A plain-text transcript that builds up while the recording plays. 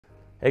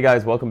Hey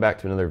guys, welcome back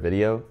to another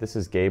video. This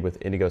is Gabe with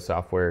Indigo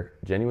Software,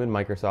 genuine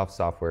Microsoft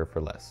software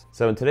for less.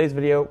 So in today's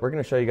video, we're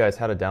going to show you guys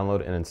how to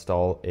download and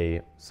install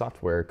a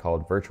software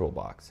called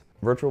VirtualBox.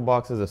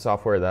 VirtualBox is a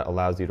software that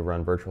allows you to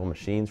run virtual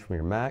machines from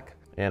your Mac,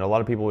 and a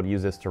lot of people would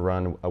use this to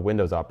run a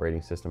Windows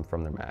operating system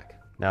from their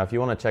Mac. Now, if you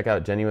want to check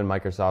out genuine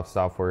Microsoft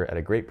software at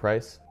a great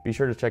price, be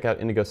sure to check out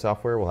Indigo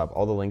Software. We'll have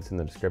all the links in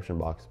the description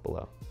box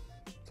below.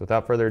 So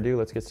without further ado,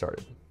 let's get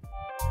started.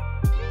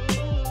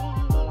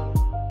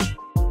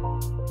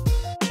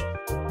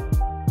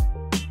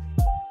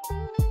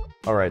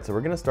 All right, so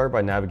we're gonna start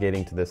by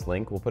navigating to this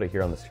link. We'll put it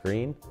here on the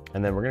screen,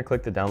 and then we're gonna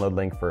click the download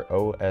link for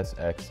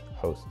OSX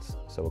hosts.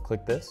 So we'll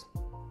click this,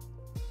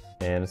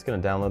 and it's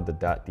gonna download the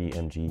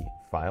 .dmg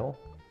file.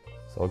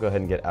 So I'll go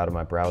ahead and get out of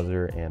my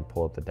browser and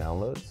pull up the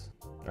downloads.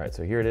 All right,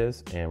 so here it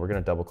is, and we're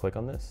gonna double click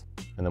on this,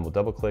 and then we'll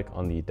double click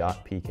on the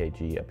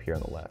 .pkg up here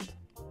on the left.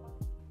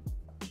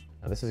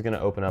 Now this is gonna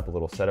open up a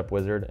little setup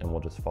wizard, and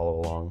we'll just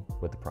follow along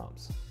with the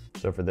prompts.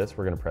 So for this,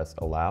 we're gonna press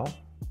allow,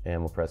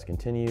 and we'll press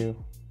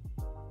continue.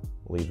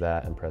 Leave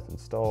that and press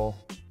install.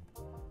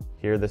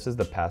 Here, this is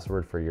the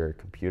password for your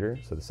computer,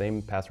 so the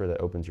same password that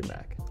opens your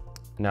Mac.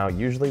 Now,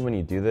 usually when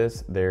you do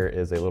this, there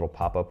is a little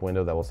pop-up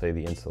window that will say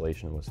the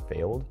installation was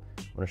failed.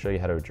 I'm going to show you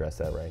how to address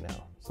that right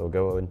now. So we'll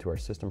go into our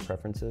system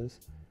preferences,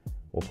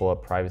 we'll pull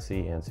up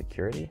privacy and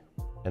security,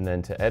 and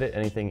then to edit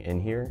anything in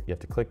here, you have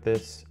to click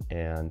this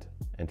and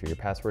enter your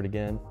password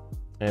again.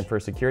 And for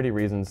security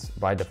reasons,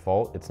 by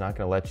default, it's not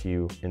going to let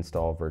you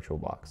install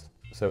VirtualBox.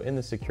 So in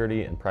the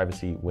security and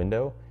privacy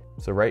window,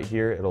 so right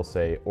here, it'll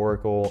say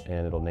Oracle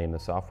and it'll name the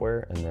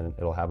software, and then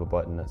it'll have a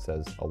button that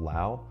says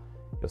allow.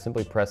 You'll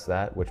simply press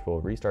that, which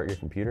will restart your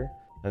computer.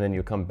 And then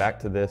you'll come back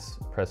to this,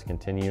 press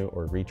continue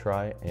or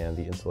retry, and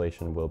the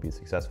installation will be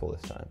successful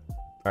this time.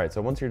 All right,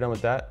 so once you're done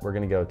with that, we're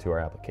gonna go to our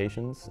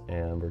applications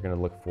and we're gonna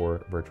look for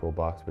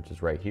VirtualBox, which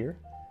is right here.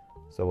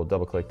 So we'll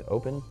double click to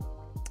open,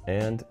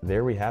 and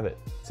there we have it.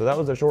 So that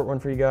was a short one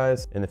for you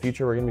guys. In the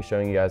future, we're gonna be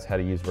showing you guys how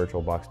to use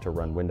VirtualBox to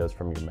run Windows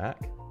from your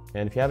Mac.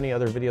 And if you have any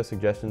other video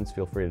suggestions,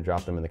 feel free to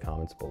drop them in the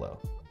comments below.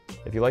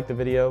 If you like the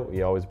video,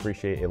 we always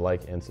appreciate a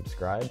like and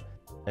subscribe.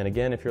 And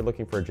again, if you're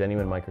looking for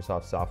genuine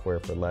Microsoft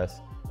software for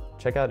less,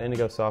 check out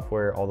Indigo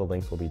Software. All the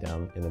links will be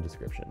down in the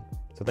description.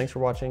 So thanks for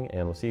watching,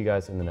 and we'll see you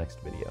guys in the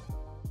next video.